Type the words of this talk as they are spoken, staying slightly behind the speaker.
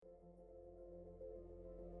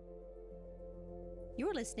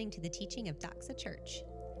You're listening to the teaching of Doxa Church.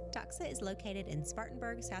 Doxa is located in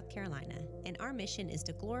Spartanburg, South Carolina, and our mission is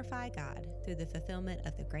to glorify God through the fulfillment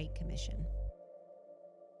of the Great Commission.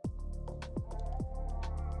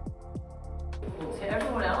 Well, to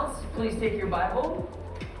everyone else, please take your Bible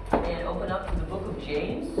and open up to the book of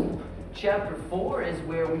James. Chapter 4 is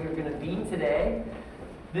where we are going to be today.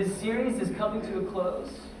 This series is coming to a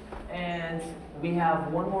close, and we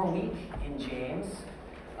have one more week in James.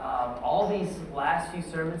 All these last few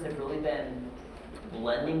sermons have really been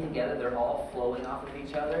blending together. They're all flowing off of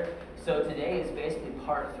each other. So today is basically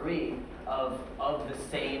part 3 of the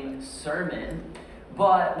same sermon.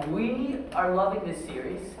 But we are loving this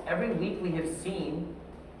series. Every week we have seen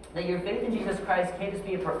that your faith in Jesus Christ can't just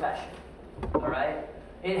be a profession. All right?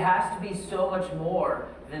 It has to be so much more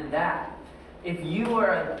than that. If you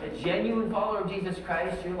are a genuine follower of Jesus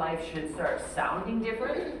Christ, your life should start sounding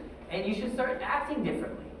different, and you should start acting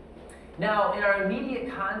differently. Now, in our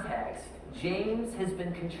immediate context, James has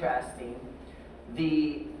been contrasting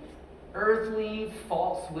the earthly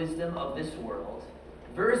false wisdom of this world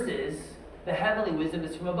versus the heavenly wisdom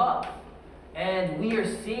that's from above. And we are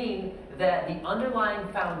seeing that the underlying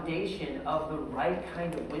foundation of the right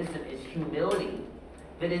kind of wisdom is humility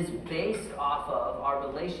that is based off of our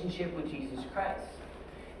relationship with Jesus Christ.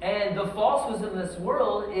 And the false wisdom of this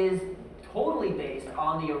world is totally based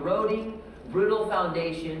on the eroding, brittle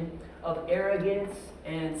foundation of arrogance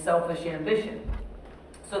and selfish ambition.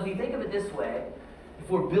 So if you think of it this way, if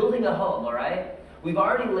we're building a home, all right, we've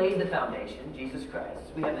already laid the foundation, Jesus Christ.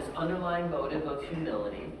 We have this underlying motive of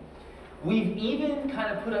humility. We've even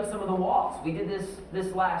kind of put up some of the walls. We did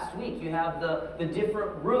this last week. You have the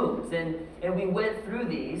different rooms, and we went through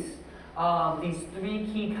these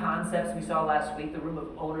 3 key concepts we saw last week. The room of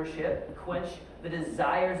ownership, quench the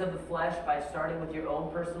desires of the flesh by starting with your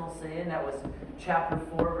own personal sin. That was chapter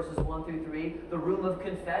 4, verses 1 through 3. The room of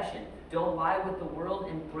confession. Don't lie with the world.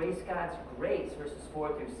 Embrace God's grace, verses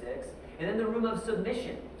 4 through 6. And then the room of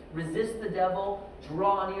submission. Resist the devil.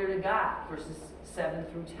 Draw near to God, verses 7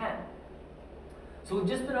 through 10. So we've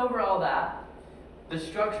just been over all that. The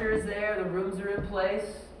structure is there. The rooms are in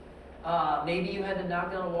place. Maybe you had to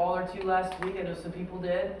knock down a wall or two last week. I know some people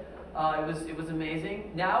did. It was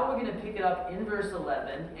amazing. Now we're going to pick it up in verse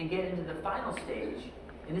 11 and get into the final stage.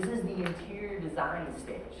 And this is the interior design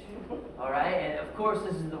stage. All right? And of course,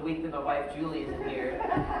 this is the week that my wife Julie isn't here.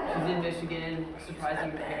 She's in Michigan,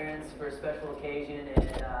 surprising her parents for a special occasion.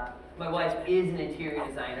 And my wife is an interior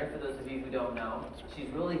designer, for those of you who don't know. She's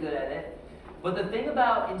really good at it. But the thing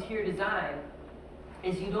about interior design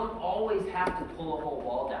is you don't always have to pull a whole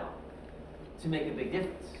wall down to make a big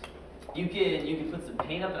difference. You can put some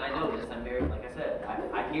paint up, and I know this. I'm married, like I said.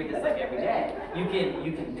 I hear this like every day. You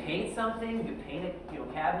can paint something. You can paint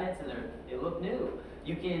cabinets, and they look new.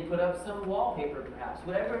 You can put up some wallpaper, perhaps.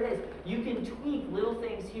 Whatever it is, you can tweak little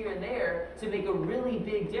things here and there to make a really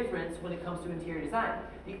big difference when it comes to interior design.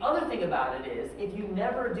 The other thing about it is, if you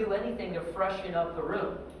never do anything to freshen up the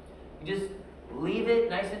room, you just leave it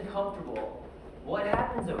nice and comfortable, what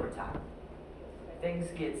happens over time?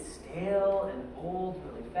 Things get stale and old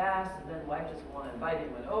really fast, and then wife doesn't want to invite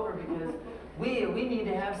anyone over because we need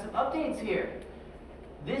to have some updates here.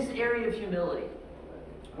 This area of humility,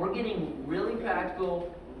 we're getting really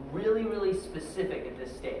practical, really, really specific at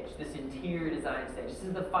this stage, this interior design stage. This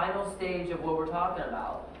is the final stage of what we're talking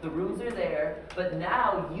about. The rooms are there, but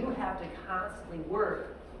now you have to constantly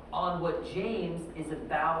work on what James is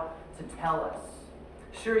about to tell us.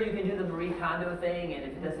 Sure, you can do the Marie Kondo thing, and if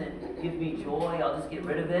it doesn't give me joy, I'll just get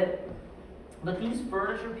rid of it. But these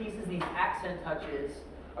furniture pieces, these accent touches,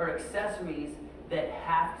 are accessories that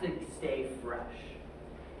have to stay fresh.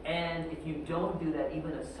 And if you don't do that,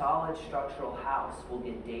 even a solid structural house will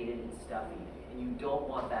get dated and stuffy. And you don't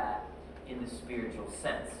want that in the spiritual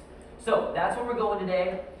sense. So that's where we're going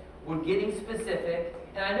today. We're getting specific.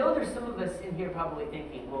 And I know there's some of us in here probably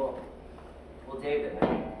thinking, well, David,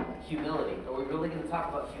 humility. Are we really going to talk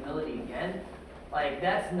about humility again? Like,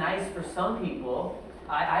 that's nice for some people.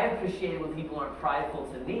 I appreciate it when people aren't prideful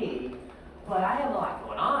to me, but I have a lot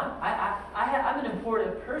going on. I'm an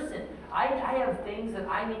important person. I have things that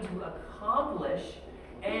I need to accomplish,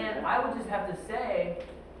 and I would just have to say,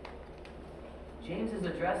 James is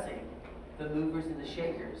addressing the movers and the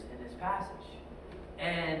shakers in this passage.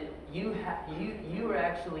 And you are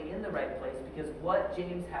actually in the right place, because what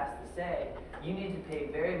James has to say, you need to pay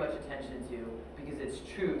very much attention to, because it's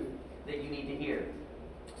truth that you need to hear.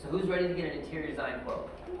 So who's ready to get an interior design quote?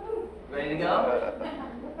 Ready to go?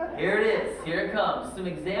 Here it is. Here it comes. Some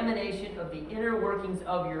examination of the inner workings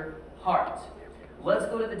of your heart. Let's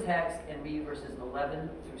go to the text and read verses 11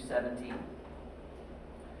 through 17.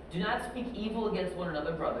 Do not speak evil against one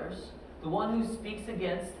another, brothers. The one who speaks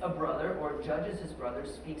against a brother or judges his brother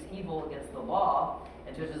speaks evil against the law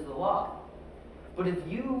and judges the law. But if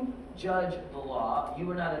you judge the law, you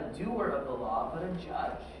are not a doer of the law, but a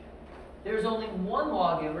judge. There is only one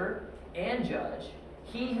lawgiver and judge,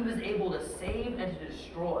 he who is able to save and to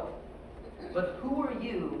destroy. But who are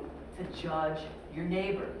you to judge your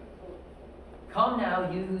neighbor? Come now,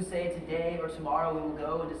 you who say today or tomorrow we will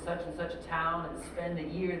go into such and such a town and spend a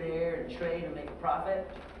year there and trade and make a profit.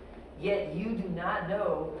 Yet you do not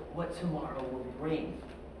know what tomorrow will bring.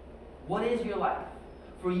 What is your life?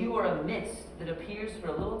 For you are a mist that appears for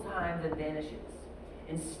a little time then vanishes.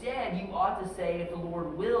 Instead, you ought to say, if the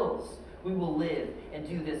Lord wills, we will live and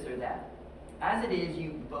do this or that. As it is,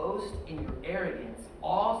 you boast in your arrogance.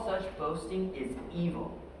 All such boasting is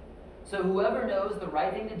evil. So whoever knows the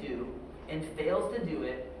right thing to do and fails to do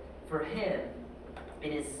it, for him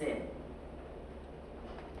it is sin.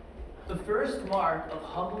 The first mark of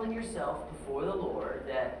humbling yourself before the Lord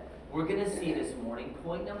that we're going to see this morning,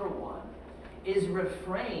 point number 1, is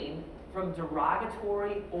refrain from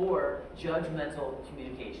derogatory or judgmental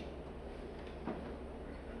communication.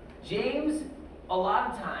 James, a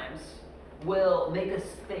lot of times, will make us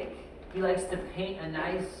think. He likes to paint a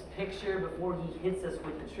nice picture before he hits us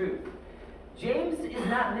with the truth. James is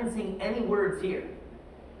not mincing any words here.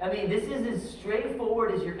 I mean, this is as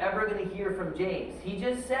straightforward as you're ever going to hear from James. He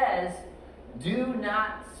just says, do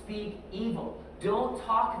not speak evil. Don't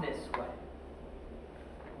talk this way.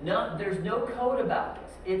 No, there's no code about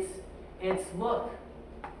this. It's look,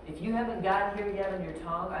 if you haven't gotten here yet on your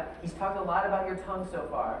tongue, he's talked a lot about your tongue so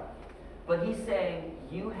far, but he's saying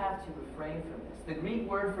you have to refrain from this. The Greek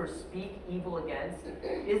word for speak evil against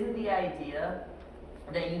isn't the idea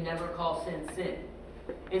that you never call sin sin.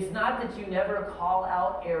 It's not that you never call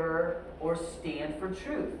out error or stand for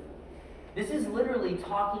truth. This is literally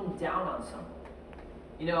talking down on someone.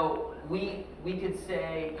 You know, we could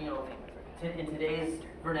say, you know, in today's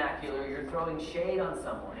vernacular, you're throwing shade on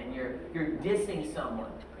someone and you're dissing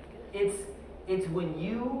someone. It's when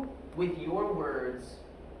you, with your words,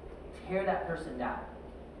 tear that person down.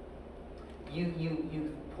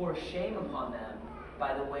 You pour shame upon them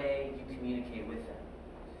by the way you communicate with them.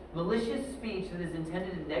 Malicious speech that is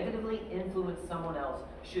intended to negatively influence someone else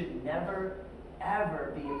should never,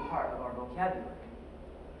 ever be a part of our vocabulary.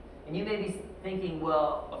 And you may be thinking,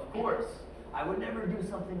 well, of course, I would never do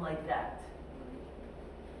something like that.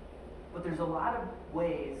 But there's a lot of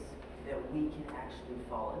ways that we can actually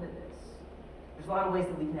fall into this. There's a lot of ways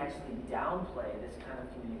that we can actually downplay this kind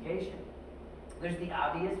of communication. There's the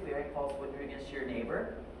obvious, bearing false witness against your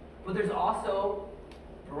neighbor. But there's also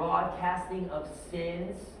broadcasting of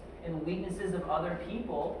sins and weaknesses of other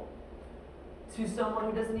people to someone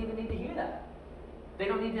who doesn't even need to hear that. They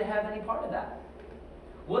don't need to have any part of that.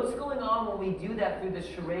 What's going on when we do that through the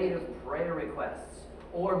charade of prayer requests?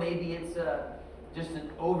 Or maybe it's just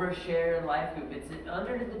an overshare in life group. It's an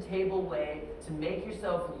under-the-table way to make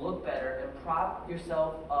yourself look better and prop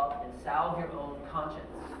yourself up and salve your own conscience.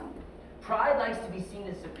 Pride likes to be seen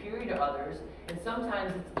as superior to others, and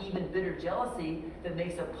sometimes it's even bitter jealousy that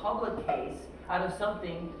makes a public case out of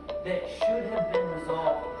something that should have been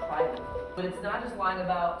resolved privately. But it's not just lying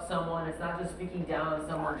about someone, it's not just speaking down on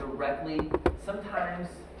someone directly. Sometimes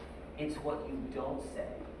it's what you don't say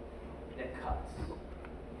that cuts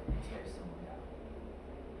and tears someone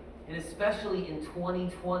down. And especially in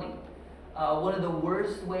 2020, one of the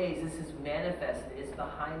worst ways this is manifested is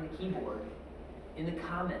behind the keyboard in the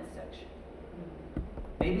comments section.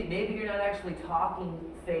 Maybe you're not actually talking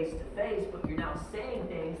face to face, but you're now saying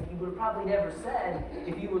things that you would have probably never said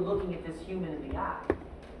if you were looking at this human in the eye.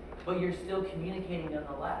 But you're still communicating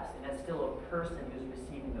nonetheless, and that's still a person who's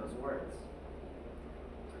receiving those words.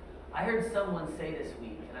 I heard someone say this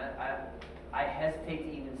week, and I hesitate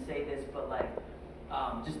to even say this, but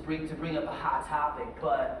to bring up a hot topic,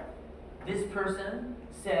 but this person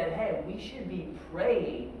said, hey, we should be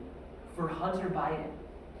praying for Hunter Biden.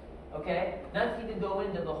 Okay? Not to even go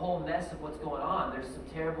into the whole mess of what's going on. There's some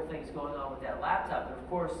terrible things going on with that laptop. And of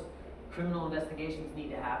course, criminal investigations need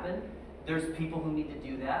to happen. There's people who need to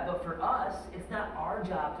do that. But for us, it's not our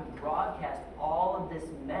job to broadcast all of this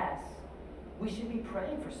mess. We should be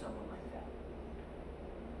praying for someone like that.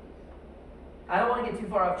 I don't want to get too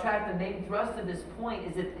far off track. The main thrust of this point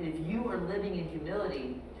is that if you are living in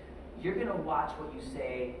humility, you're going to watch what you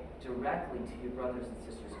say directly to your brothers and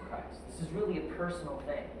sisters in Christ. This is really a personal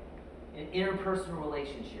thing, an interpersonal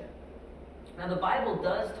relationship. Now, the Bible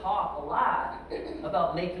does talk a lot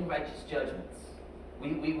about making righteous judgments.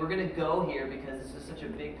 We're going to go here because this is such a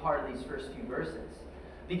big part of these first few verses.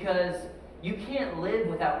 Because you can't live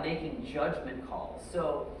without making judgment calls.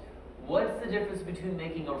 So what's the difference between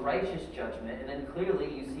making a righteous judgment, and then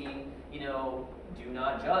clearly you see, do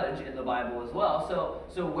not judge in the Bible as well.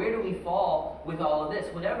 So where do we fall with all of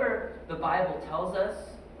this? Whenever the Bible tells us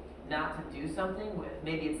not to do something,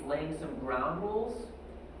 maybe it's laying some ground rules,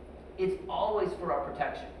 it's always for our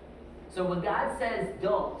protection. So when God says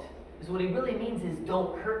don't, is what he really means is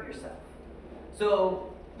don't hurt yourself.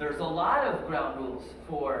 So there's a lot of ground rules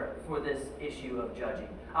for this issue of judging.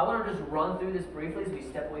 I want to just run through this briefly as we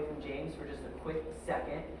step away from James for just a quick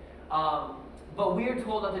second. But we are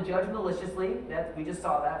told not to judge maliciously. We just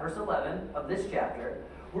saw that, verse 11 of this chapter.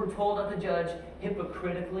 We're told not to judge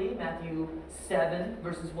hypocritically, Matthew 7,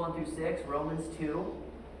 verses 1 through 6, Romans 2.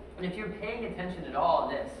 And if you're paying attention at all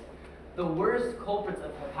in this, the worst culprits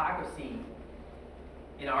of hypocrisy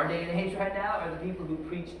in our day and age right now are the people who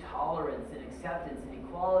preach tolerance and acceptance and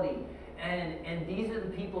equality. And these are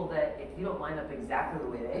the people that, if you don't line up exactly the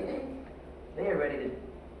way they think, they are ready to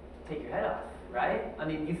take your head off, right? I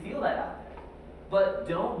mean, you feel that out there. But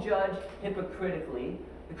don't judge hypocritically.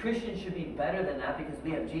 The Christian should be better than that because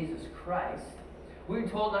we have Jesus Christ. We're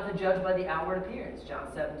told not to judge by the outward appearance. John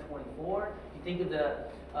 7:24. You think of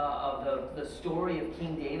the story of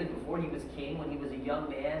King David before he was king, when he was a young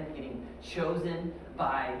man getting chosen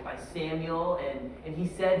by Samuel, and he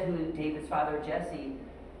said to David's father Jesse,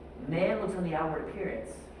 man looks on the outward appearance,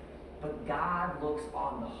 but God looks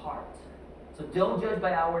on the heart. So don't judge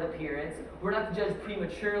by outward appearance. We're not to judge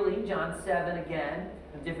prematurely, John 7 again,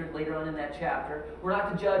 and different later on in that chapter. We're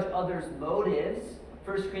not to judge others' motives,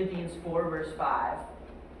 1 Corinthians 4 verse 5.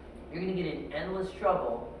 You're going to get in endless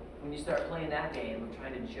trouble when you start playing that game of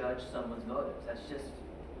trying to judge someone's motives. That's just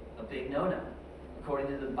a big no-no, according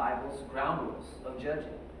to the Bible's ground rules of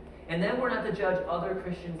judging. And then we're not to judge other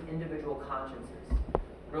Christians' individual consciences.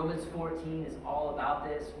 Romans 14 is all about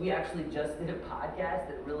this. We actually just did a podcast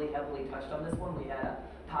that really heavily touched on this one. We had a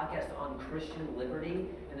podcast on Christian liberty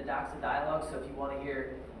in the Doxa Dialogue, so if you want to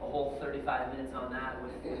hear a whole 35 minutes on that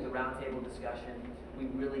with the roundtable discussion, we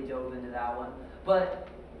really dove into that one. But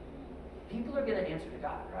people are going to answer to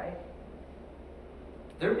God, right?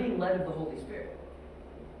 They're being led of the Holy Spirit.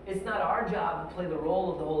 It's not our job to play the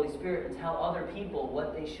role of the Holy Spirit and tell other people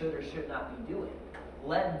what they should or should not be doing.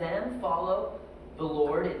 Let them follow the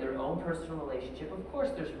Lord in their own personal relationship. Of course,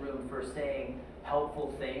 there's room for saying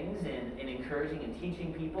helpful things and encouraging and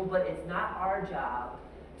teaching people, but it's not our job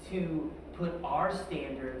to put our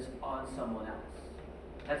standards on someone else.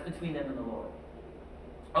 That's between them and the Lord.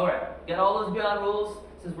 All right, got all those ground rules.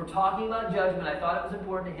 Since we're talking about judgment, I thought it was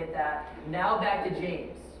important to hit that. Now back to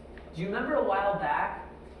James. Do you remember a while back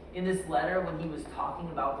in this letter when he was talking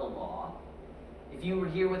about the law? If you were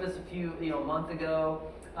here with us a month ago,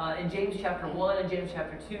 in James chapter 1 and James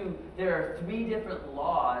chapter 2, there are 3 different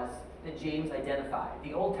laws that James identified.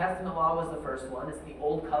 The Old Testament law was the first one. It's the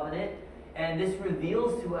Old Covenant, and this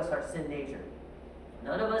reveals to us our sin nature.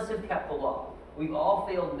 None of us have kept the law. We've all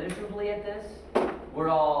failed miserably at this. We're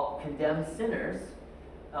all condemned sinners,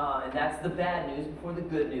 and that's the bad news before the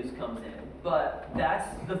good news comes in. But that's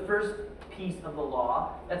the first piece of the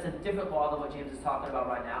law. That's a different law than what James is talking about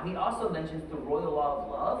right now. He also mentions the royal law of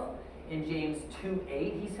love. In James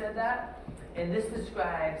 2:8, he said that. And this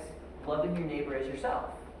describes loving your neighbor as yourself.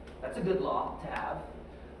 That's a good law to have.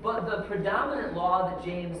 But the predominant law that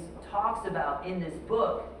James talks about in this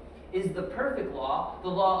book is the perfect law, the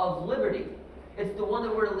law of liberty. It's the one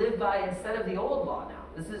that we're to live by instead of the old law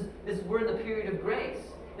now. We're in the period of grace.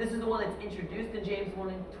 This is the one that's introduced in James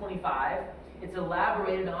 1:25. It's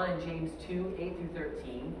elaborated on in James 2:8 through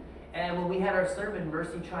 13. And when we had our sermon,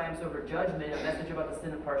 Mercy Triumphs Over Judgment, a message about the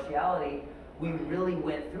sin of partiality, we really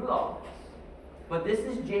went through all this. But this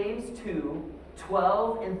is James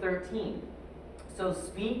 2:12 and 13. So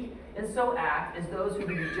speak and so act as those who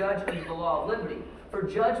will be judged under the law of liberty. For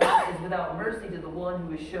judgment is without mercy to the one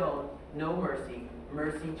who is shown no mercy.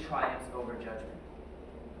 Mercy triumphs over judgment.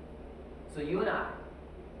 So you and I,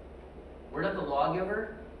 we're not the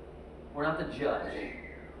lawgiver, we're not the judge.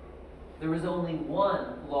 There is only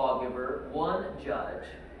one lawgiver, one judge.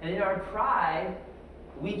 And in our pride,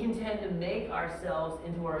 we can tend to make ourselves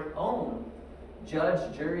into our own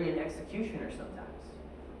judge, jury, and executioner sometimes.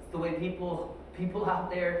 It's the way people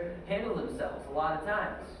out there handle themselves a lot of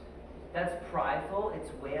times. That's prideful.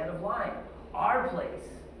 It's way out of line. Our place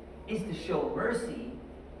is to show mercy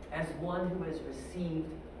as one who has received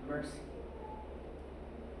mercy.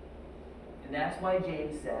 And that's why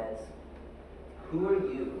James says, who are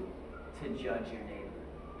you to judge your neighbor?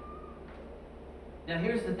 Now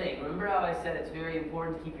here's the thing. Remember how I said it's very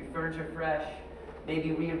important to keep your furniture fresh,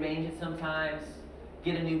 maybe rearrange it sometimes,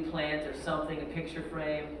 get a new plant or something, a picture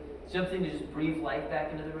frame, something to just breathe life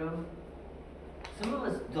back into the room? Some of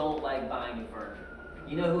us don't like buying new furniture.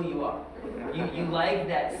 You know who you are. You like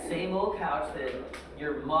that same old couch that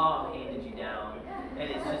your mom handed you down, and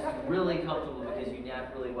it's just really comfortable because you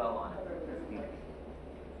nap really well on it.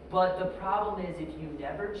 But the problem is, if you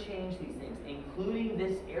never change these things, including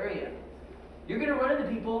this area, you're going to run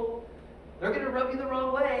into people, they're going to rub you the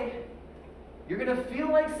wrong way, you're going to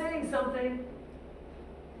feel like saying something.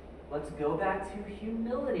 Let's go back to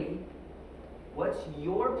humility. What's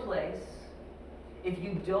your place? If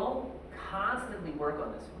you don't constantly work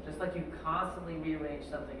on this one, just like you constantly rearrange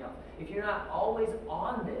something else, if you're not always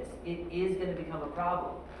on this, it is going to become a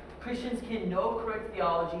problem. Christians can know correct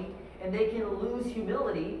theology, and they can lose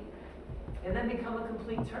humility, and then become a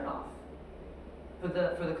complete turnoff for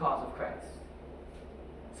the cause of Christ.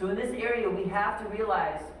 So in this area, we have to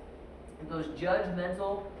realize that those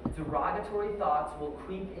judgmental, derogatory thoughts will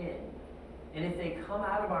creep in, and if they come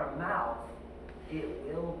out of our mouth, it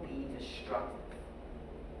will be destructive.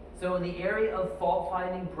 So in the area of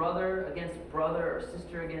fault-finding, brother against brother or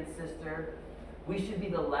sister against sister, we should be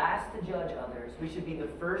the last to judge others. We should be the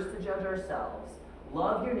first to judge ourselves.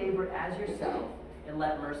 Love your neighbor as yourself, and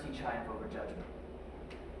let mercy triumph over judgment.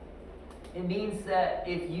 It means that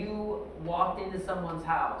if you walked into someone's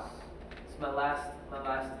house, it's my last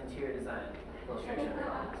interior design illustration,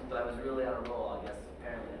 but I was really on a roll, I guess,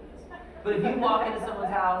 apparently it is. But if you walk into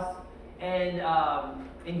someone's house and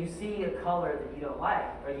you see a color that you don't like,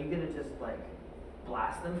 are you going to just like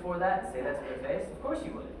blast them for that and say that to their face? Of course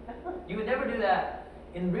you wouldn't. You would never do that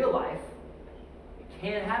in real life. It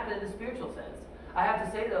can happen in the spiritual sense. I have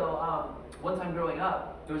to say though, one time growing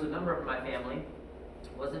up, there was a member of my family.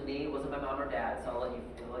 It wasn't me, it wasn't my mom or dad, so I'll let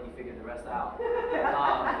you figure the rest out.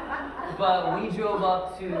 But we drove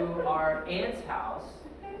up to our aunt's house,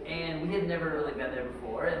 and we had never really been there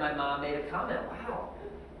before, and my mom made a comment, wow,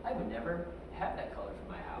 I would never have that color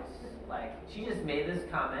for my house. Like, she just made this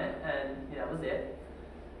comment, and that was it.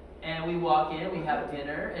 And we walk in, we have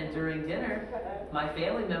dinner, and during dinner, my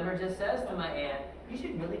family member just says to my aunt, you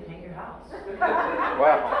should really paint your house.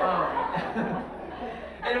 Wow.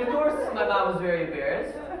 And of course, my mom was very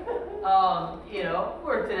embarrassed.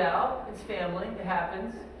 Worked it out. It's family. It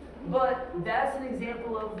happens. But that's an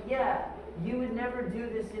example of, you would never do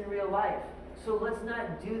this in real life. So let's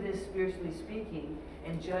not do this spiritually speaking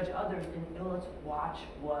and judge others, and let's watch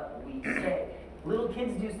what we say. Little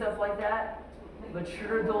kids do stuff like that.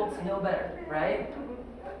 Mature adults know better, right?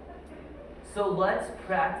 So let's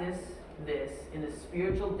practice this in the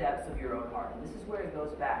spiritual depths of your own heart. And this is where it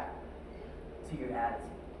goes back to your attitude.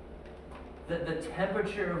 The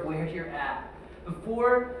temperature of where you're at.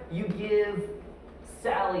 Before you give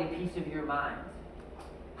Sally a piece of your mind,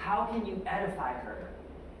 how can you edify her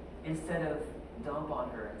instead of dump on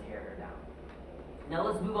her and tear her down? Now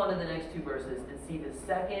let's move on to the next two verses and see the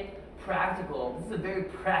second practical, this is a very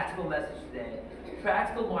practical message today,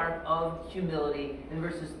 practical mark of humility in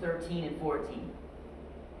verses 13 and 14.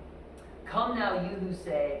 Come now, you who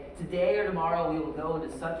say, today or tomorrow we will go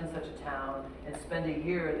into such and such a town and spend a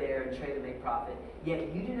year there and trade and make profit.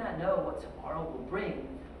 Yet you do not know what tomorrow will bring.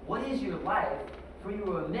 What is your life? For you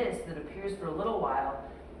are a mist that appears for a little while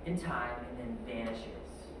in time and then vanishes.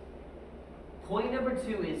 Point number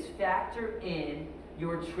 2 is factor in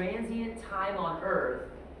your transient time on earth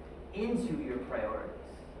into your priorities.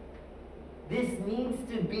 This needs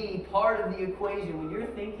to be part of the equation. When you're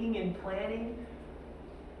thinking and planning,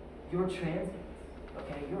 you're transient,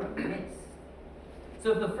 okay? You're a mist.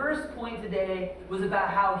 So if the first point today was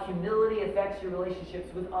about how humility affects your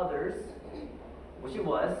relationships with others, which it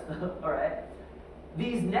was, all right,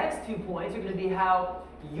 these next 2 points are going to be how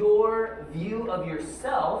your view of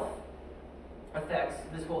yourself affects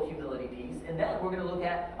this whole humility piece. And then we're going to look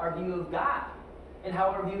at our view of God and how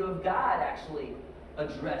our view of God actually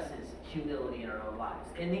addresses humility in our own lives.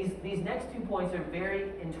 And these next 2 points are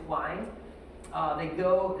very entwined.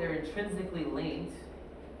 They're intrinsically linked.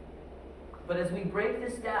 But as we break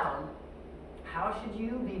this down, how should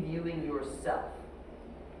you be viewing yourself?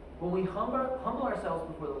 When we humble ourselves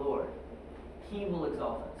before the Lord, He will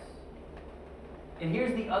exalt us. And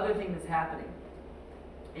here's the other thing that's happening.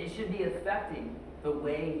 It should be affecting the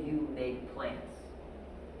way you make plans.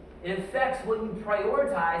 It affects what you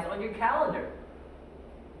prioritize on your calendar,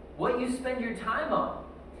 what you spend your time on.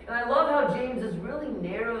 And I love how James is really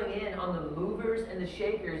narrowing in on the movers and the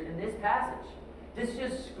shakers in this passage. This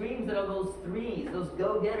just screams at those threes, those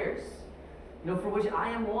go-getters, for which I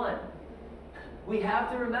am one. We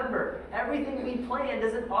have to remember, everything we plan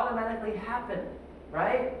doesn't automatically happen,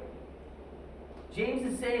 right?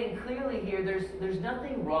 James is saying clearly here, there's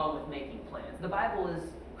nothing wrong with making plans. The Bible is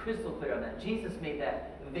crystal clear on that. Jesus made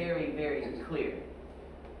that very, very clear.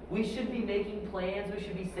 We should be making plans. We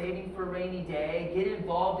should be saving for a rainy day. Get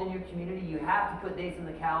involved in your community. You have to put dates on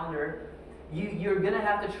the calendar. You're going to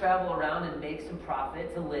have to travel around and make some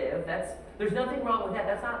profit to live. There's nothing wrong with that.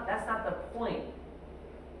 That's not the point.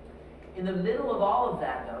 In the middle of all of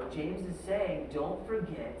that, though, James is saying, don't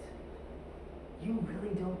forget, you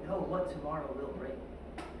really don't know what tomorrow will bring.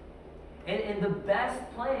 And the best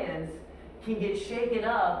plans can get shaken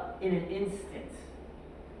up in an instant.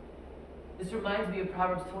 This reminds me of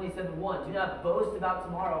Proverbs 27:1. Do not boast about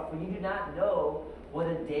tomorrow, for you do not know what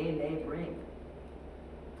a day may bring.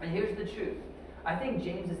 And here's the truth. I think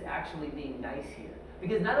James is actually being nice here.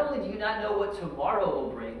 Because not only do you not know what tomorrow will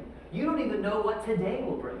bring, you don't even know what today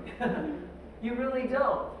will bring. You really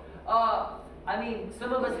don't.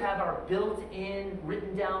 Some of us have our built-in,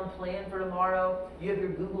 written-down plan for tomorrow. You have your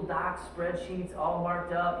Google Docs spreadsheets all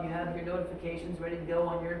marked up. You have your notifications ready to go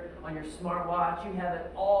on your smartwatch. You have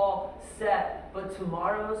it all set. But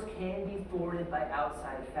tomorrows can be thwarted by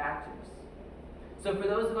outside factors. So for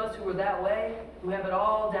those of us who are that way, who have it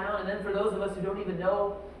all down, and then for those of us who don't even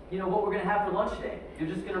know, what we're going to have for lunch today, you're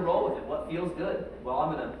just going to roll with it. What feels good? Well,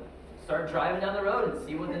 I'm going to start driving down the road and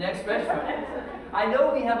see what the next restaurant is. I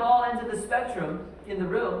know we have all ends of the spectrum in the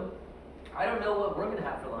room. I don't know what we're going to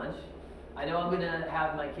have for lunch. I know I'm going to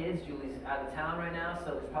have my kids. Julie's out of town right now,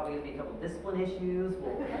 so there's probably going to be a couple discipline issues.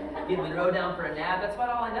 We'll get Monroe down for a nap. That's about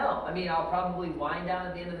all I know. I'll probably wind down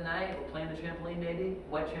at the end of the night. We'll play on the trampoline maybe.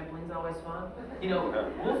 Wet trampoline's always fun.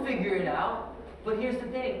 We'll figure it out. But here's the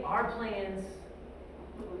thing. Our plans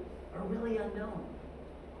are really unknown.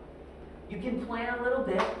 You can plan a little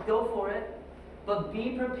bit, go for it, but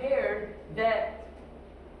be prepared that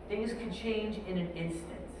things could change in an instant.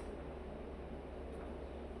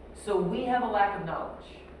 So we have a lack of knowledge.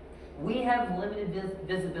 We have limited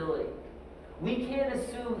visibility. We can't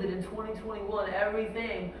assume that in 2021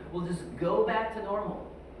 everything will just go back to normal.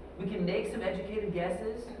 We can make some educated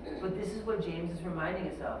guesses, but this is what James is reminding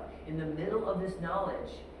us of. In the middle of this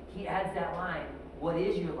knowledge, he adds that line, what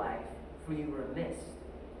is your life? For you were a mist.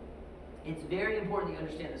 It's very important you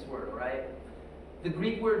understand this word, all right? The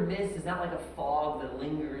Greek word mist is not like a fog that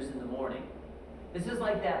lingers in the morning. This is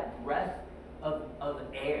like that breath of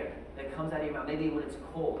air that comes out of your mouth. Maybe when it's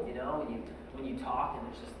cold, when you talk and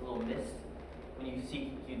there's just a little mist. When you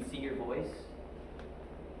see your voice,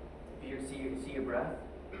 you see your breath.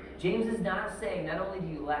 James is not saying not only do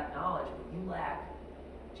you lack knowledge, but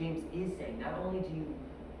James is saying not only do you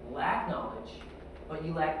lack knowledge, but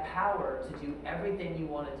you lack power to do everything you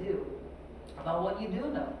want to do about what you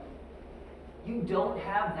do know. You don't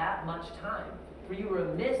have that much time. For you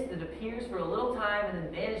are a mist that appears for a little time and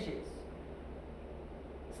then vanishes.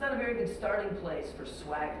 It's not a very good starting place for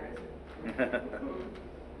swagger, is it?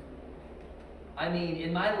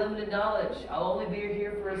 In my limited knowledge, I'll only be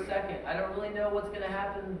here for a second. I don't really know what's going to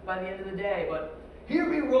happen by the end of the day, but hear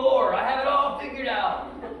me roar. I have it all figured out.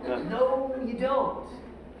 No, you don't.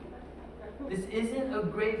 This isn't a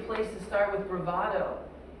great place to start with bravado.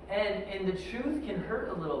 And the truth can hurt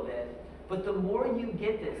a little bit, but the more you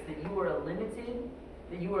get this, that you are limited,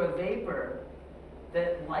 that you are a vapor,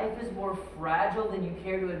 that life is more fragile than you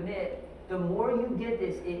care to admit, the more you get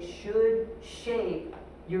this, it should shape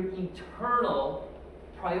your eternal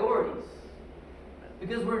priorities.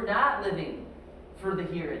 Because we're not living for the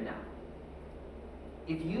here and now.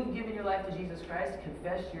 If you've given your life to Jesus Christ,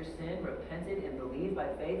 confessed your sin, repented, and believed by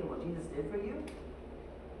faith in what Jesus did for you,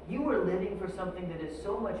 you are living for something that is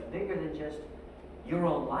so much bigger than just your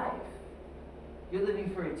own life. You're living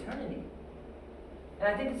for eternity. And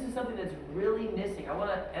I think this is something that's really missing. I want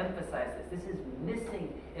to emphasize this. This is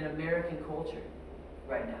missing in American culture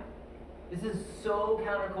right now. This is so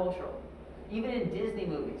countercultural. Even in Disney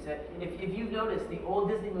movies. If you've noticed, the old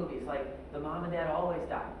Disney movies, like the mom and dad always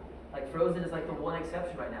die. Like Frozen is like the one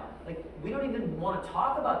exception right now. Like we don't even want to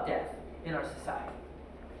talk about death in our society.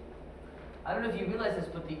 I don't know if you realize this,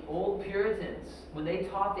 but the old Puritans, when they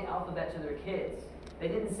taught the alphabet to their kids, they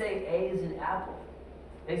didn't say A is in apple.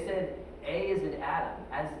 They said A is in Adam.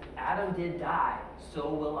 As Adam did die,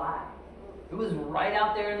 so will I. It was right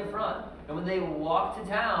out there in the front. And when they walked to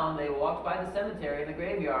town, they walked by the cemetery and the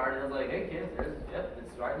graveyard, and it was like, hey kids,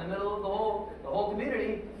 it's right in the middle of the whole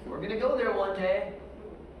community. We're going to go there one day.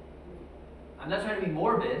 I'm not trying to be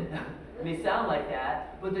morbid. It may sound like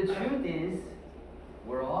that, but the truth is,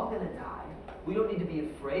 we're all going to die. We don't need to be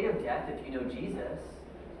afraid of death if you know Jesus.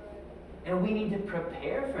 And we need to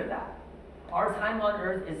prepare for that. Our time on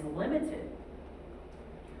earth is limited.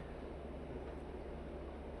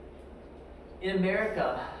 In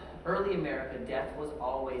America, early America, death was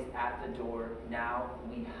always at the door. Now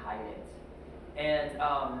we hide it. And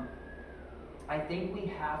I think we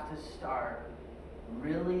have to start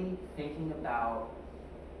really thinking about,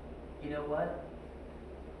 you know what?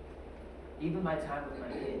 Even my time with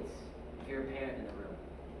my kids, if you're a parent in the room,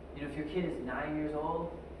 you know, if your kid is 9 years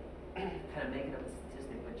old, kind of making up a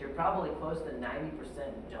statistic, but you're probably close to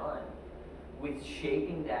 90% done with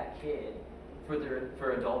shaping that kid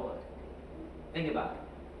for adulthood. Think about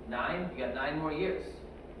it. 9, you got 9 more years.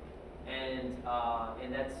 And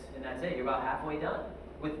that's it. You're about halfway done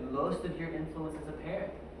with most of your influence as a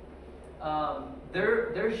parent.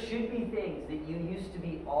 There should be things that you used to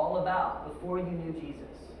be all about before you knew Jesus.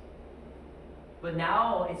 But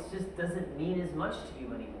now it just doesn't mean as much to you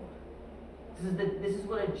anymore. This is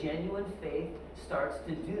what a genuine faith starts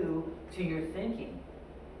to do to your thinking.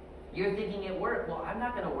 You're thinking at work, well, I'm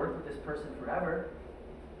not going to work with this person forever.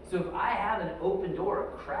 So if I have an open door,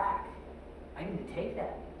 a crack, I need to take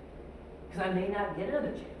that. Because I may not get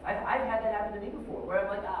another chance. I've had that happen to me before, where I'm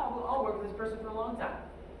like, oh, I'll work with this person for a long time.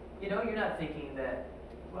 You know, you're not thinking that,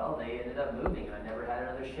 well, they ended up moving and I never had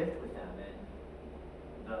another shift with them,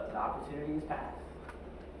 and the opportunity is passed.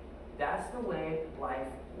 That's the way life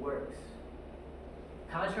works.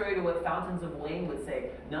 Contrary to what Fountains of Wayne would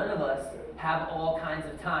say, none of us have all kinds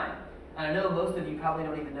of time. And I know most of you probably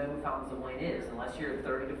don't even know who Fountains of Wayne is, unless you're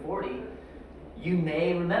 30 to 40. You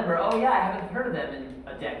may remember, oh yeah, I haven't heard of them in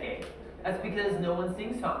a decade. That's because no one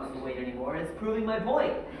sings Fountains of Wayne anymore, and it's proving my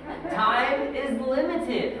point. Time is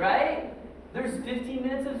limited, right? There's 15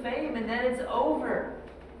 minutes of fame, and then it's over.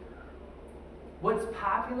 What's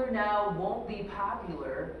popular now won't be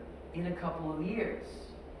popular in a couple of years.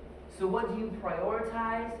 So what do you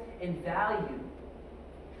prioritize and value?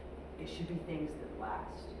 It should be things that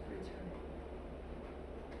last for eternity.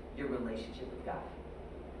 Your relationship with God.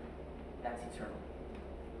 That's eternal.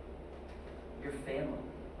 Your family.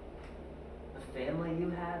 The family you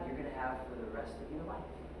have, you're going to have for the rest of your life.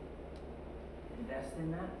 Invest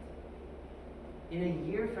in that. In a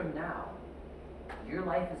year from now, your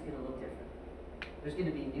life is going to look different. There's going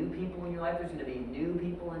to be new people in your life. There's going to be new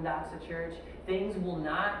people in Doxa Church. Things will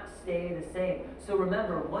not stay the same. So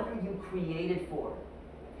remember, what are you created for?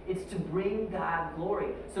 It's to bring God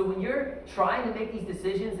glory. So when you're trying to make these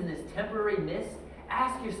decisions in this temporary mist,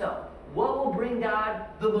 ask yourself, what will bring God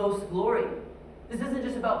the most glory? This isn't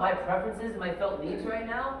just about my preferences and my felt needs right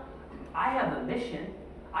now. I have a mission.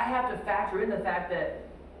 I have to factor in the fact that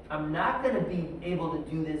I'm not going to be able to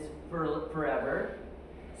do this forever.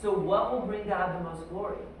 So what will bring God the most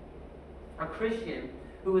glory? A Christian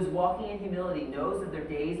who is walking in humility knows that their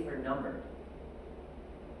days are numbered.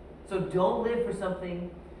 So don't live for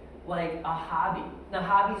something like a hobby. Now,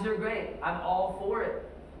 hobbies are great. I'm all for it.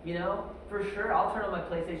 You know, for sure, I'll turn on my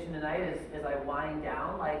PlayStation tonight as I wind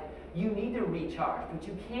down. Like, you need to recharge, but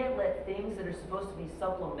you can't let things that are supposed to be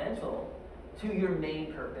supplemental to your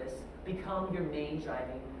main purpose become your main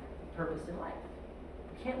driving purpose in life.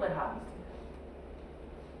 You can't let hobbies do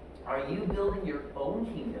that. Are you building your own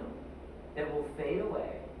kingdom that will fade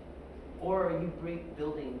away, or are you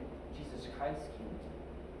building Jesus Christ's kingdom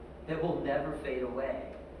that will never fade away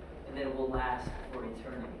and that it will last for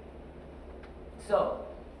eternity? So,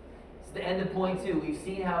 it's the end of point 2. We've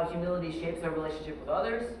seen how humility shapes our relationship with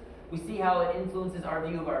others. We see how it influences our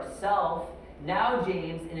view of ourselves. Now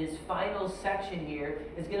James, in his final section here,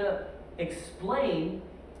 is going to explain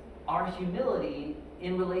our humility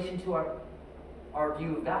in relation to our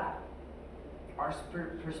view of God. Our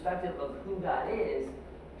perspective of who God is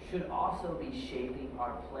should also be shaping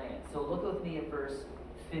our plan. So look with me at verse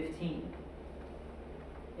 15.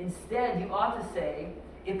 Instead, you ought to say,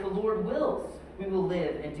 if the Lord wills, we will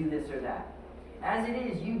live and do this or that. As it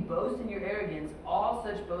is, you boast in your arrogance. All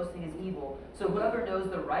such boasting is evil. So whoever knows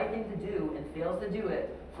the right thing to do and fails to do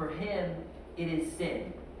it, for him it is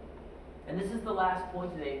sin. And this is the last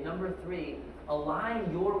point today. Number 3,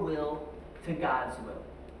 align your will to God's will.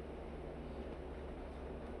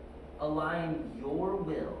 Align your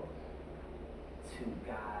will to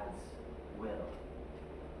God's will.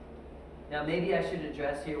 Now, maybe I should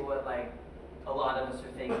address here what a lot of us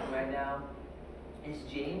are thinking right now. Is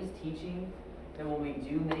James teaching that when we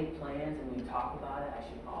do make plans and we talk about it, I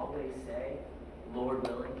should always say, Lord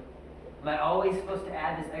willing? Am I always supposed to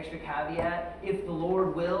add this extra caveat, if the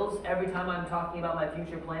Lord wills, every time I'm talking about my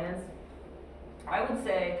future plans? I would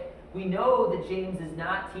say we know that James is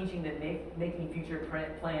not teaching that making future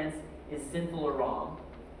plans is sinful or wrong.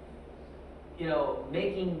 You know,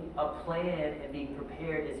 making a plan and being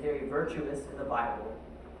prepared is very virtuous in the Bible.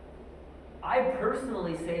 I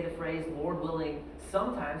personally say the phrase Lord willing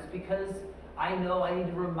sometimes because I know I need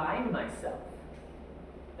to remind myself.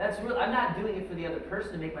 That's real. I'm not doing it for the other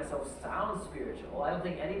person to make myself sound spiritual. I don't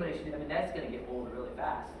think anybody should. I mean, that's going to get old really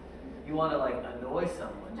fast. You want to annoy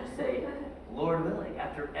someone, just say, Lord willing,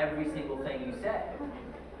 after every single thing you say.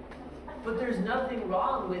 But there's nothing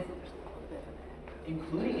wrong with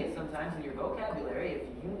including it sometimes in your vocabulary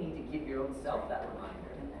if you need to give your own self that reminder.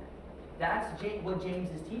 That's what James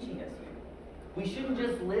is teaching us here. We shouldn't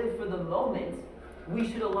just live for the moment. We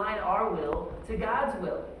should align our will to God's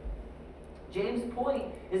will. James'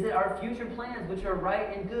 point is that our future plans, which are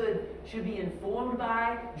right and good, should be informed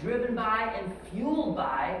by, driven by, and fueled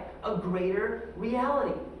by a greater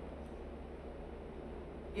reality.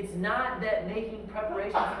 It's not that making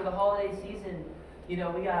preparations for the holiday season, we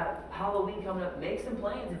got Halloween coming up. Make some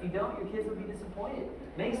plans. If you don't, your kids will be disappointed.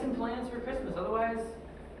 Make some plans for Christmas. Otherwise,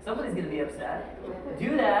 somebody's going to be upset.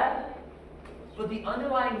 Do that. But the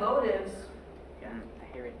underlying motives,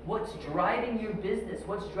 what's driving your business,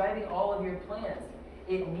 what's driving all of your plans,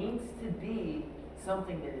 it needs to be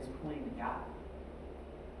something that is pointing to God.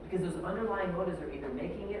 Because those underlying motives are either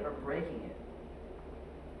making it or breaking it.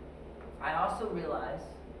 I also realize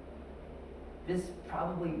this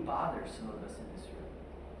probably bothers some of us in this room.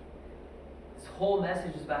 This whole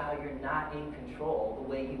message is about how you're not in control the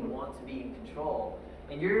way you want to be in control.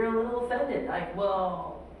 And you're a little offended. Like,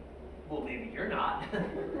 well, maybe you're not.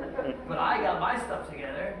 But I got my stuff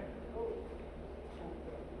together.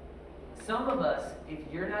 Some of us, if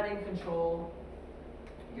you're not in control,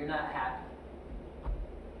 you're not happy.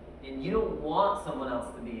 And you don't want someone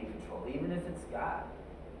else to be in control, even if it's God.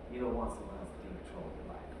 You don't want someone else to be in control of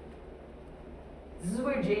your life. This is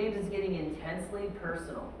where James is getting intensely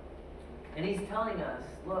personal. And he's telling us,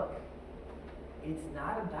 look, it's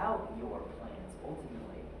not about your plans, ultimately.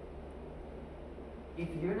 If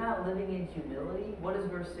you're not living in humility, what does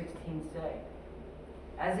verse 16 say?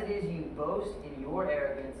 As it is you boast in your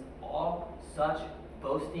arrogance, all such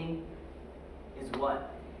boasting is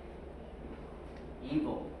what?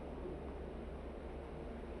 Evil.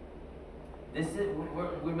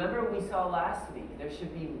 Remember we saw last week, there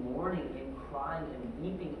should be mourning and crying and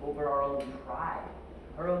weeping over our own pride,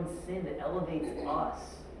 our own sin that elevates us.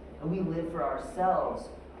 And we live for ourselves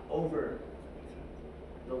over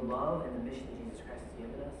the love and the mission that Jesus Christ has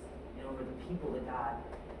given us, and over the people that God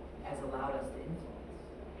has allowed us to influence.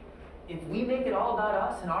 If we make it all about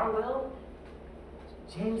us and our will,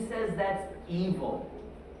 James says that's evil.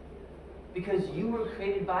 Because you were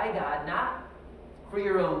created by God, not for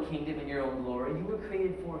your own kingdom and your own glory. You were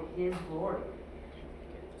created for His glory.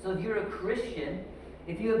 So if you're a Christian,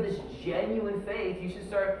 if you have this genuine faith, you should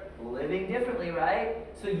start living differently, right?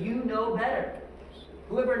 So you know better.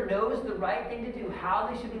 Whoever knows the right thing to do, how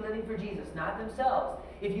they should be living for Jesus, not themselves.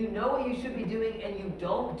 If you know what you should be doing and you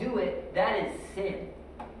don't do it, that is sin.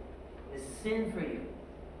 It's sin for you.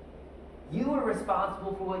 You are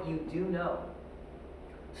responsible for what you do know.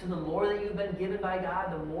 So the more that you've been given by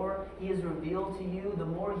God, the more He has revealed to you, the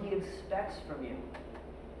more He expects from you.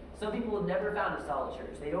 Some people have never found a solid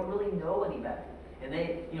church. They don't really know any better. And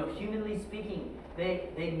they, humanly speaking,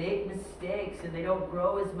 they make mistakes and they don't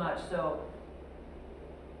grow as much. So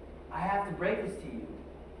I have to break this to you.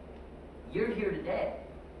 You're here today.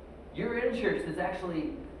 You're in a church that's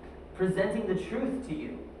actually presenting the truth to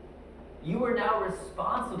you. You are now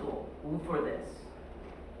responsible for this.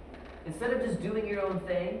 Instead of just doing your own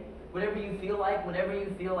thing, whatever you feel like, whenever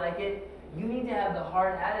you feel like it, you need to have the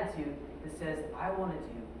hard attitude that says, I want to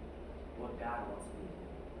do what God wants me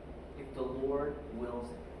to do, if the Lord wills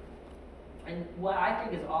it. And what I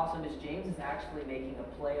think is awesome is James is actually making a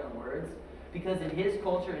play on words, because in his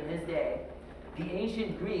culture, in his day, the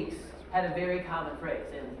ancient Greeks had a very common phrase,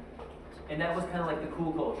 and that was kind of like the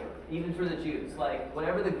cool culture, even for the Jews. Like,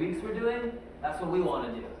 whatever the Greeks were doing, that's what we want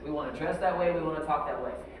to do. We want to dress that way, we want to talk that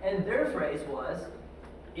way. And their phrase was,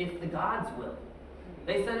 if the gods will.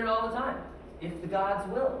 They said it all the time, if the gods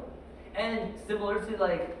will. And similar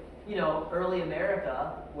to early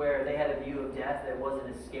America, where they had a view of death that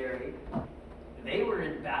wasn't as scary, they were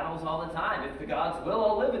in battles all the time. If the gods will,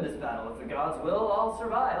 I'll live in this battle. If the gods will, I'll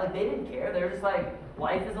survive. Like, they didn't care. They were just like,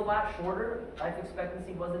 life is a lot shorter. Life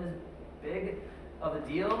expectancy wasn't as big of a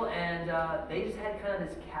deal. And they just had kind of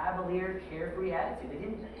this cavalier, carefree attitude. They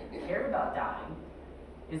didn't care about dying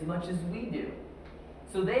as much as we do.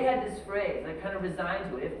 So they had this phrase, they kind of resigned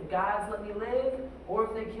to it. If the gods let me live, or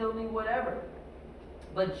if they kill me, whatever.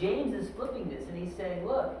 But James is flipping this, and he's saying,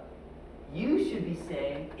 look, you should be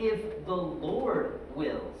saying, if the Lord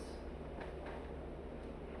wills.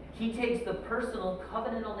 He takes the personal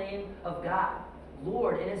covenantal name of God,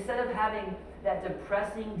 Lord, and instead of having that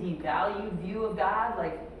depressing, devalued view of God,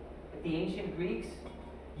 like the ancient Greeks,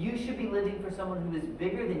 you should be living for someone who is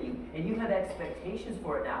bigger than you, and you have expectations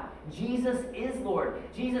for it now. Jesus is Lord.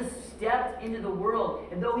 Jesus stepped into the world,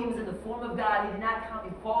 and though He was in the form of God, He did not count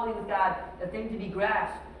equality with God a thing to be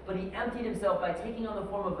grasped, but he emptied himself by taking on the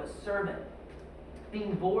form of a servant.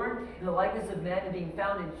 Being born in the likeness of men and being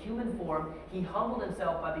found in human form, he humbled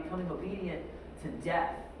himself by becoming obedient to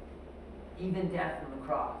death, even death on the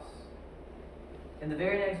cross. And the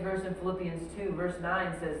very next verse in Philippians 2, verse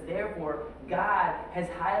 9 says, "Therefore God has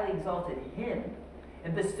highly exalted him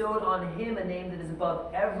and bestowed on him a name that is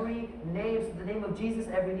above every name, so the name of Jesus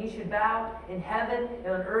every knee should bow in heaven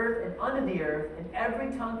and on earth and under the earth, and every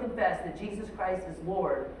tongue confess that Jesus Christ is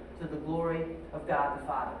Lord, to the glory of God the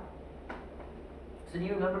Father." So do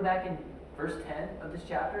you remember back in verse 10 of this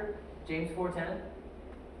chapter, James 4:10?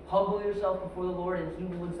 Humble yourself before the Lord and he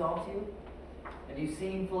will exalt you. Have you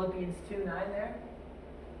seen Philippians 2:9 there?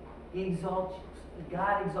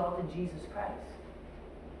 God exalted Jesus Christ.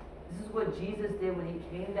 This is what Jesus did when he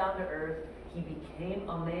came down to earth. He became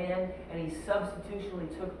a man and he substitutionally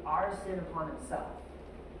took our sin upon himself.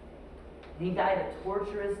 He died a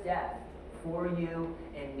torturous death for you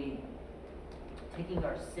and me, taking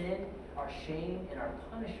our sin, our shame, and our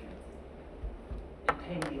punishment, and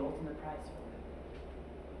paying the ultimate price for it.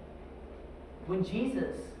 When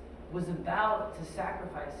Jesus was about to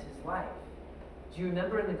sacrifice his life, do you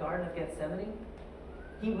remember in the Garden of Gethsemane?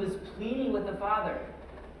 He was pleading with the Father,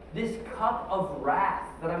 this cup of wrath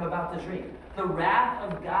that I'm about to drink, the wrath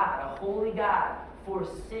of God, a holy God, for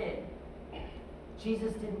sin.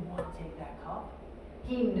 Jesus didn't want to take that cup.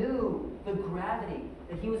 He knew the gravity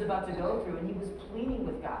that he was about to go through, and he was pleading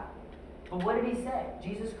with God. But what did he say?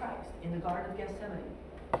 Jesus Christ, in the Garden of Gethsemane,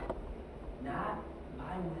 "Not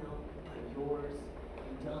my will, but yours be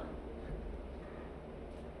done."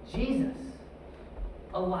 Jesus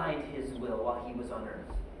aligned his will while he was on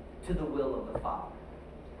earth to the will of the Father.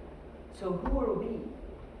 So who are we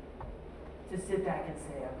to sit back and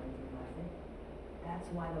say, "I'm going to do nothing"? That's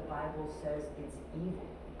why the Bible says it's evil.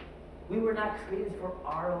 We were not created for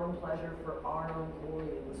our own pleasure, for our own glory.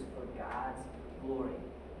 It was for God's glory.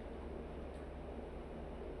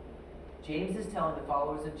 James is telling the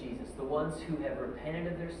followers of Jesus, the ones who have repented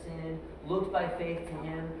of their sin, looked by faith to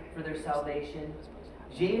him for their salvation,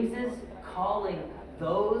 James is calling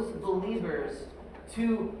those believers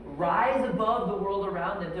to rise above the world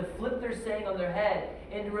around them, to flip their saying on their head,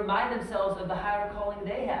 and to remind themselves of the higher calling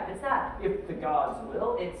they have. It's not if the God's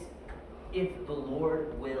will, it's if the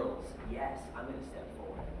Lord wills. Yes, I'm going to step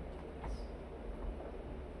forward and do this.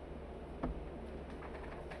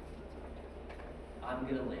 I'm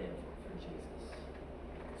going to live for Jesus.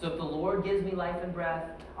 So if the Lord gives me life and breath,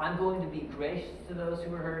 I'm going to be gracious to those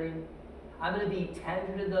who are hurting. I'm going to be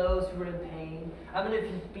tender to those who are in pain. I'm going to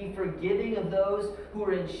be forgiving of those who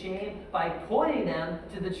are in shame by pointing them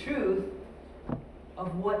to the truth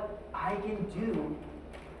of what I can do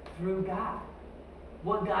through God.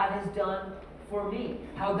 What God has done for me.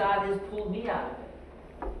 How God has pulled me out of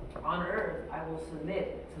it. On earth, I will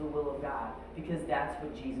submit to the will of God because that's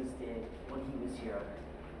what Jesus did when he was here on earth.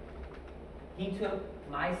 He took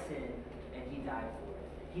my sin and he died for it.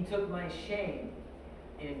 He took my shame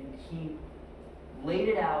and he laid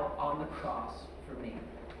it out on the cross for me.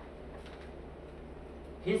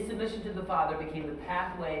 His submission to the Father became the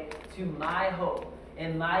pathway to my hope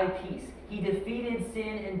and my peace. He defeated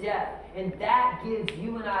sin and death, and that gives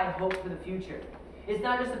you and I hope for the future. It's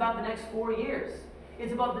not just about the next 4 years.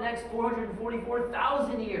 It's about the next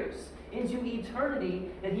 444,000 years into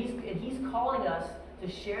eternity, that he's calling us to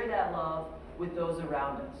share that love with those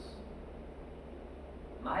around us.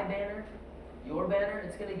 My banner, your banner,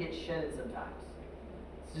 it's going to get shedded sometimes.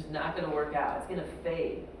 It's just not going to work out. It's going to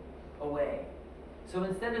fade away. So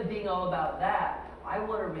instead of being all about that, I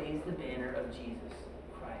want to raise the banner of Jesus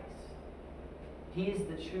Christ. He is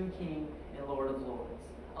the true King and Lord of Lords.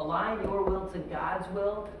 Align your will to God's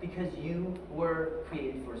will because you were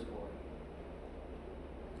created for his glory.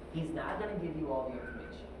 He's not going to give you all the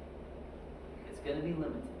information. It's going to be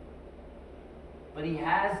limited. But he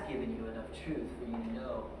has given you enough truth for you to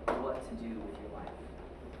know what to do with your life.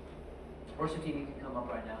 Worship team, you can come up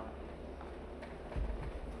right now.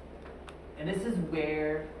 And this is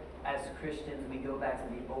where, as Christians, we go back to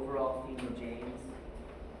the overall theme of James.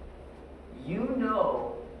 You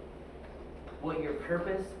know what your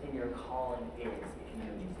purpose and your calling is if you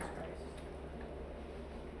know Jesus Christ.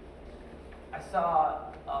 I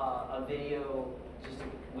saw a video just a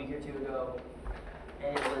week or two ago,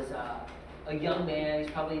 and it was a young man. He's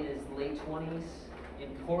probably in his late 20s in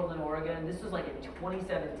Portland, Oregon. This was like in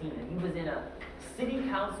 2017, and he was in a city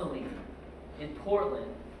council meeting in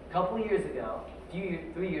Portland a couple years ago,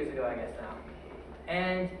 3 years ago, I guess now.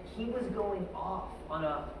 And he was going off on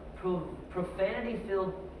a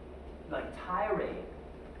profanity-filled tirade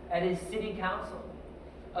at his city council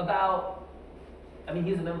about I mean,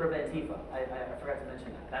 he was a member of Antifa. I forgot to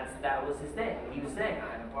mention that. That was his thing. He was saying,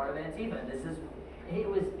 I'm a part of Antifa. And it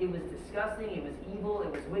was disgusting. It was evil.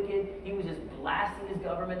 It was wicked. He was just blasting his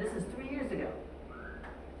government. This is 3 years ago.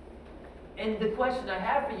 And the question I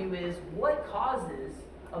have for you is, what causes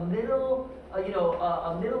a middle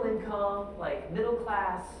income, like middle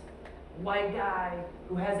class, white guy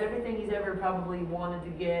who has everything he's ever probably wanted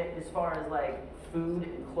to get as far as like food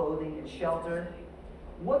and clothing and shelter,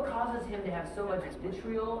 what causes him to have so much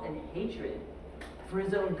vitriol and hatred for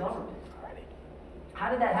his own government?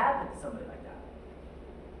 How did that happen to somebody like that?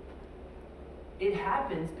 It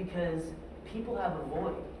happens because people have a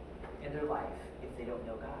void in their life if they don't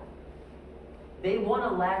know God. They want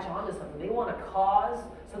to latch onto something. They want to cause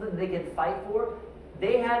something that they can fight for.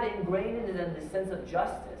 They have ingrained in them the sense of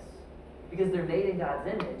justice because they're made in God's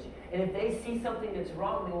image. And if they see something that's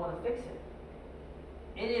wrong, they want to fix it.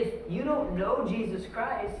 And if you don't know Jesus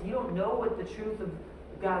Christ, you don't know what the truth of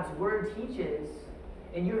God's Word teaches,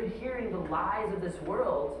 and you're hearing the lies of this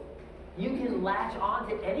world, you can latch on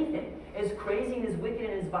to anything, as crazy and as wicked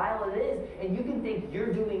and as vile it is, and you can think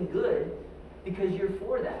you're doing good because you're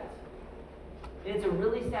for that. And it's a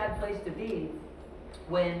really sad place to be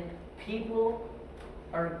when people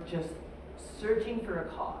are just searching for a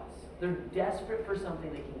cause. They're desperate for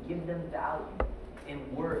something that can give them value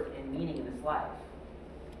and worth and meaning in this life.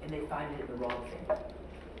 And they find it in the wrong thing.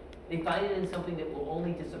 They find it in something that will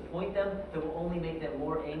only disappoint them, that will only make them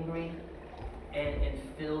more angry and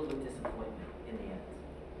filled with disappointment in the end.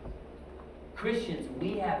 Christians,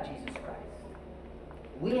 we have Jesus Christ.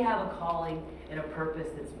 We have a calling and a purpose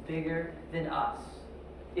that's bigger than us.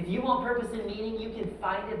 If you want purpose and meaning, you can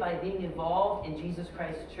find it by being involved in Jesus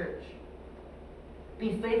Christ's church.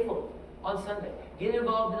 Be faithful on Sunday. Get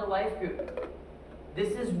involved in a life group.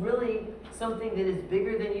 This is really something that is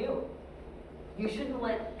bigger than you. You shouldn't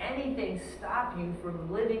let anything stop you from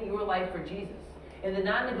living your life for Jesus. And the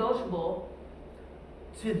non-negotiable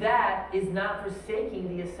to that is not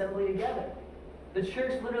forsaking the assembly together. The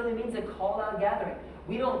church literally means a called out gathering.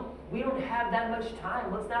 We don't have that much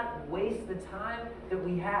time. Let's not waste the time that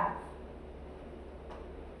we have.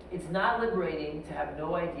 It's not liberating to have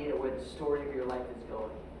no idea where the story of your life is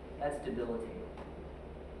going. That's debilitating.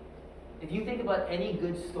 If you think about any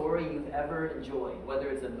good story you've ever enjoyed, whether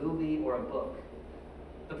it's a movie or a book,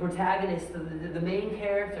 the protagonist, the main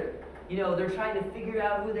character, they're trying to figure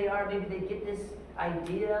out who they are. Maybe they get this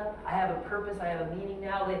idea. I have a purpose. I have a meaning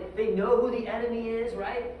now. They know who the enemy is,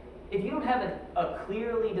 right? If you don't have a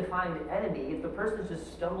clearly defined enemy, if the person's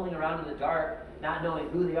just stumbling around in the dark, not knowing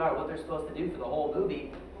who they are, what they're supposed to do for the whole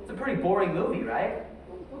movie, it's a pretty boring movie, right?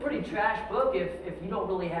 A pretty trash book if you don't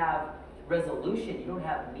really have resolution, you don't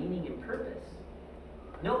have meaning and purpose.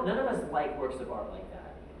 No, none of us like works of art like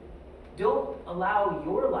that. Don't allow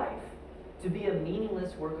your life to be a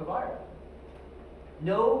meaningless work of art.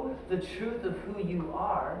 Know the truth of who you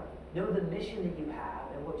are, know the mission that you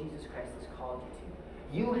have, and what Jesus Christ has called you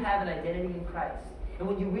to. You have an identity in Christ. And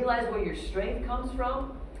when you realize where your strength comes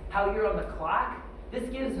from, how you're on the clock, this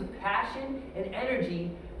gives us passion and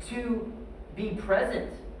energy to be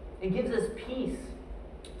present. It gives us peace,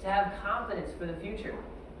 to have confidence for the future.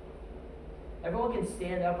 Everyone can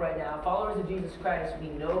stand up right now. Followers of Jesus Christ, we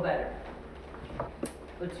know better.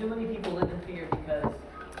 But too many people live in fear because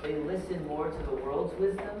they listen more to the world's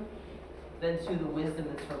wisdom than to the wisdom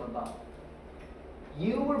that's from above.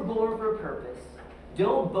 You were born for a purpose.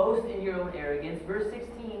 Don't boast in your own arrogance. Verse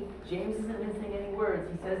 16, James isn't missing any words.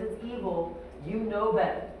 He says it's evil. You know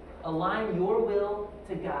better. Align your will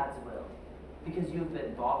to God's will because you have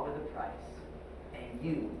been bought with a price. And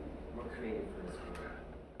you were created for His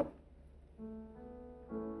glory.